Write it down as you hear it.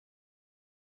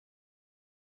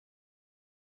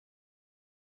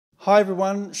Hi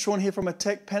everyone, Sean here from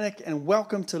Attack Panic and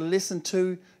welcome to Lesson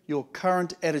 2, Your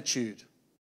Current Attitude.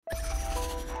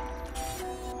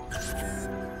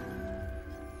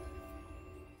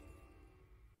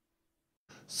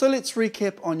 So let's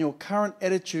recap on your current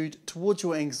attitude towards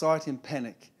your anxiety and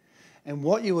panic and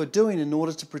what you are doing in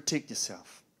order to protect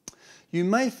yourself. You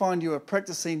may find you are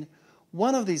practicing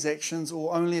one of these actions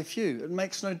or only a few. It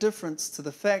makes no difference to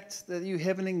the fact that you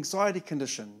have an anxiety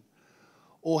condition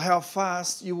or how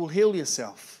fast you will heal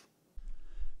yourself.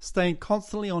 Staying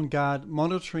constantly on guard,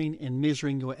 monitoring and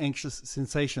measuring your anxious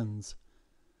sensations.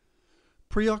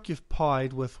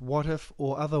 Preoccupied with what if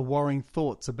or other worrying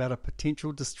thoughts about a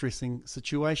potential distressing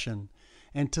situation,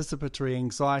 anticipatory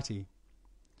anxiety.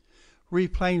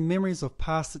 Replaying memories of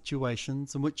past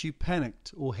situations in which you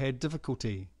panicked or had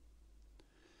difficulty.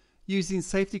 Using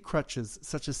safety crutches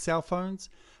such as cell phones,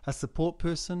 a support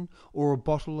person or a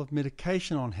bottle of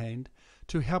medication on hand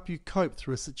to help you cope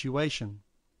through a situation.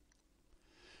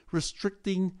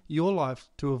 Restricting your life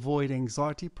to avoid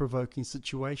anxiety-provoking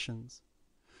situations.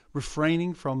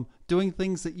 Refraining from doing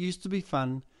things that used to be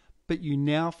fun but you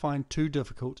now find too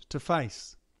difficult to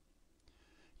face.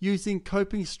 Using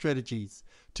coping strategies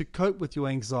to cope with your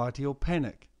anxiety or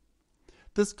panic.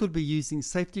 This could be using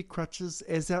safety crutches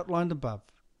as outlined above,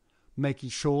 making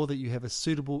sure that you have a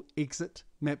suitable exit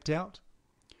mapped out,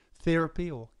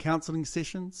 therapy or counselling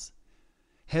sessions,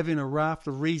 having a raft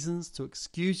of reasons to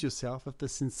excuse yourself if the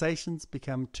sensations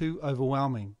become too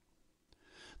overwhelming.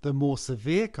 The more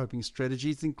severe coping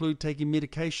strategies include taking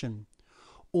medication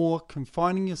or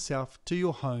confining yourself to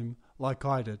your home like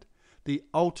I did, the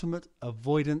ultimate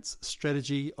avoidance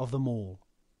strategy of them all.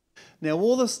 Now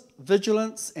all this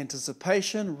vigilance,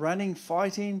 anticipation, running,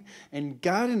 fighting and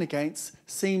guarding against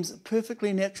seems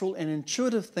perfectly natural and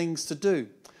intuitive things to do.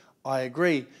 I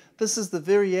agree. This is the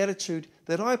very attitude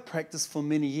that I practiced for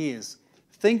many years,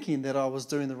 thinking that I was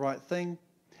doing the right thing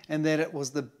and that it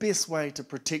was the best way to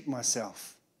protect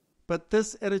myself. But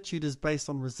this attitude is based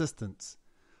on resistance,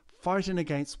 fighting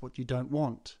against what you don't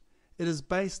want. It is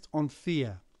based on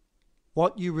fear.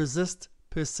 What you resist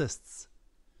persists.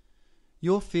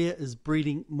 Your fear is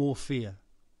breeding more fear.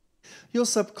 Your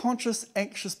subconscious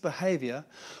anxious behavior,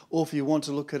 or if you want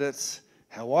to look at it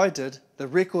how I did, the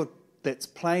record that's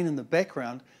playing in the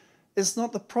background, is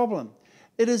not the problem.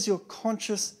 It is your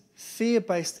conscious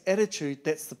fear-based attitude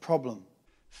that's the problem.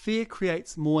 Fear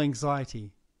creates more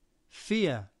anxiety.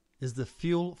 Fear is the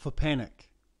fuel for panic.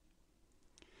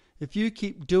 If you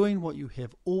keep doing what you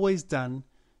have always done,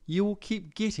 you will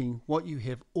keep getting what you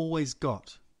have always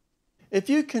got. If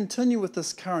you continue with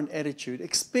this current attitude,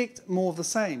 expect more of the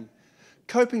same.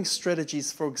 Coping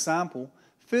strategies, for example,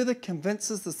 further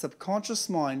convinces the subconscious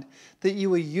mind that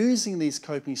you are using these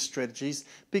coping strategies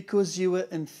because you are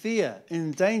in fear,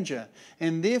 in danger,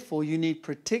 and therefore you need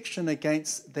protection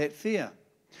against that fear.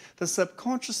 The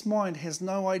subconscious mind has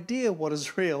no idea what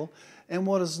is real and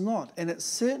what is not, and it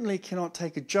certainly cannot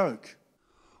take a joke.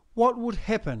 What would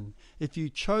happen if you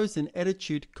chose an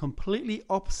attitude completely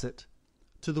opposite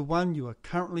to the one you are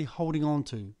currently holding on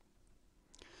to?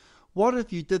 What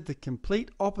if you did the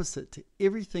complete opposite to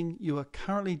everything you are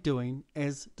currently doing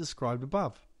as described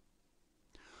above?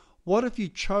 What if you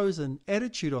chose an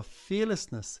attitude of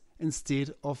fearlessness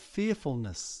instead of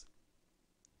fearfulness?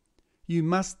 You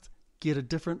must get a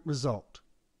different result.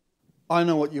 I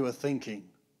know what you are thinking.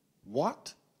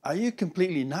 What? Are you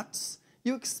completely nuts?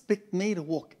 You expect me to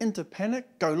walk into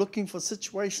panic, go looking for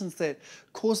situations that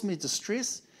cause me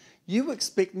distress? You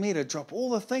expect me to drop all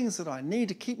the things that I need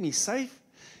to keep me safe?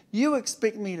 You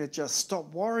expect me to just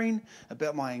stop worrying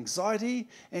about my anxiety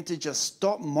and to just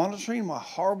stop monitoring my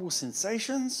horrible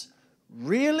sensations?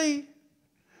 Really?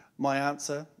 My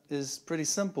answer is pretty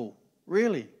simple.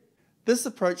 Really. This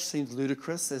approach seems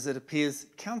ludicrous as it appears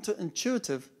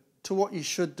counterintuitive to what you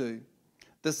should do.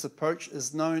 This approach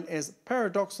is known as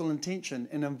paradoxical intention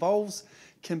and involves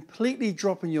completely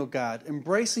dropping your guard,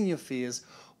 embracing your fears,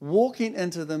 walking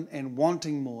into them and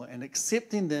wanting more, and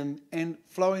accepting them and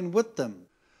flowing with them.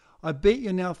 I bet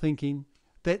you're now thinking,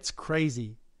 that's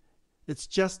crazy. It's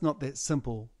just not that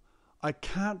simple. I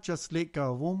can't just let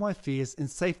go of all my fears and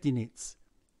safety nets.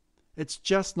 It's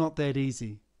just not that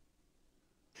easy.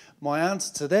 My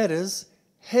answer to that is,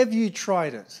 have you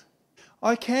tried it?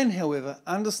 I can, however,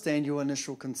 understand your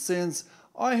initial concerns.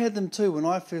 I had them too when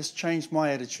I first changed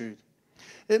my attitude.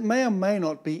 It may or may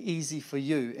not be easy for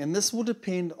you, and this will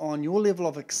depend on your level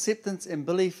of acceptance and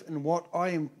belief in what I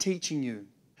am teaching you.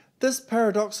 This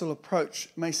paradoxical approach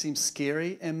may seem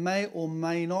scary and may or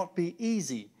may not be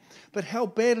easy, but how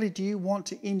badly do you want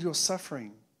to end your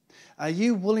suffering? Are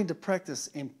you willing to practice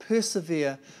and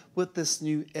persevere with this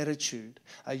new attitude?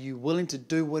 Are you willing to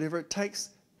do whatever it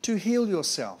takes to heal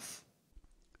yourself?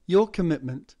 Your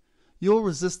commitment, your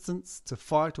resistance to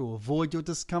fight or avoid your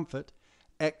discomfort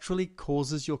actually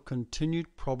causes your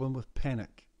continued problem with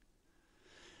panic.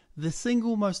 The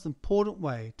single most important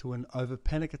way to win over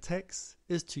panic attacks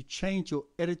is to change your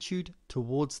attitude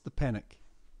towards the panic.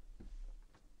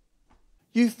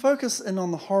 You focus in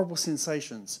on the horrible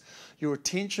sensations. Your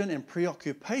attention and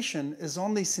preoccupation is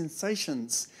on these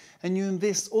sensations, and you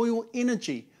invest all your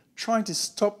energy trying to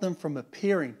stop them from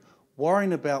appearing,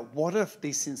 worrying about what if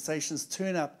these sensations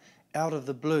turn up out of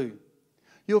the blue.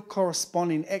 Your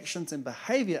corresponding actions and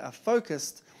behavior are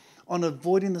focused on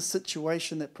avoiding the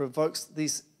situation that provokes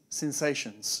these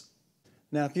sensations.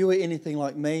 Now, if you were anything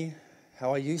like me,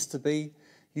 how I used to be,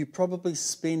 you probably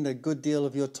spend a good deal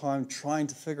of your time trying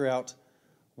to figure out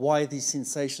why these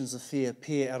sensations of fear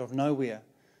appear out of nowhere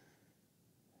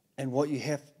and what you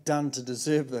have done to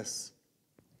deserve this.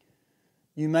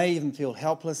 You may even feel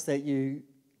helpless that you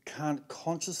can't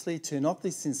consciously turn off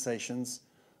these sensations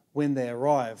when they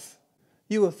arrive.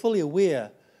 You are fully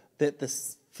aware that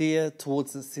this fear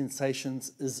towards the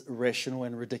sensations is irrational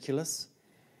and ridiculous,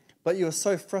 but you are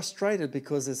so frustrated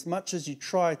because as much as you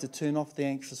try to turn off the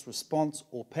anxious response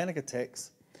or panic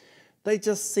attacks, they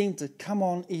just seem to come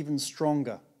on even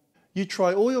stronger. You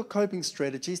try all your coping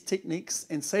strategies, techniques,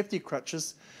 and safety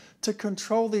crutches to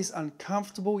control these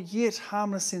uncomfortable yet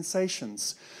harmless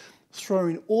sensations,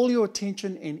 throwing all your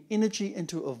attention and energy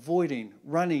into avoiding,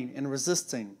 running, and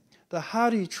resisting. The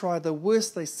harder you try, the worse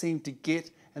they seem to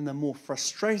get, and the more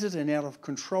frustrated and out of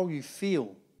control you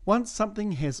feel. Once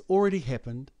something has already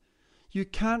happened, you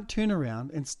can't turn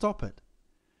around and stop it.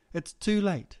 It's too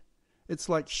late. It's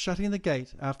like shutting the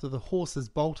gate after the horse has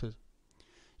bolted.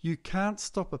 You can't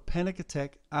stop a panic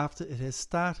attack after it has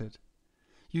started.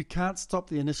 You can't stop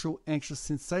the initial anxious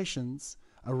sensations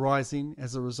arising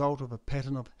as a result of a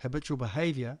pattern of habitual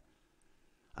behavior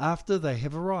after they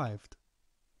have arrived.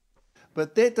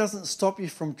 But that doesn't stop you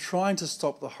from trying to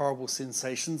stop the horrible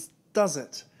sensations, does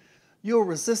it? Your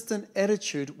resistant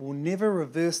attitude will never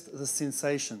reverse the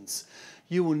sensations.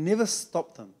 You will never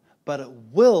stop them, but it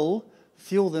will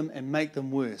fuel them and make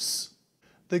them worse.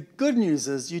 The good news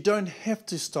is you don't have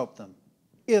to stop them,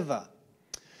 ever.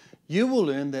 You will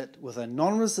learn that with a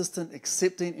non-resistant,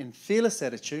 accepting and fearless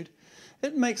attitude,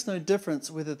 it makes no difference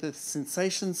whether the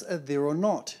sensations are there or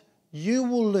not. You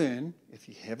will learn, if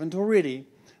you haven't already,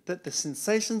 that the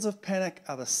sensations of panic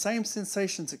are the same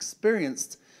sensations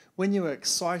experienced when you are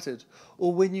excited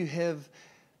or when you have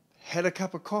had a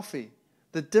cup of coffee.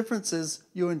 The difference is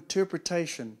your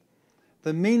interpretation,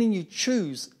 the meaning you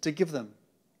choose to give them.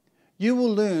 You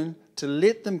will learn to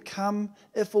let them come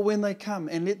if or when they come,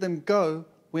 and let them go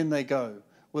when they go,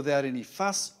 without any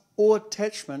fuss or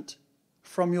attachment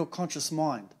from your conscious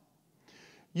mind.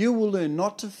 You will learn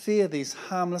not to fear these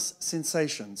harmless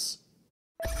sensations.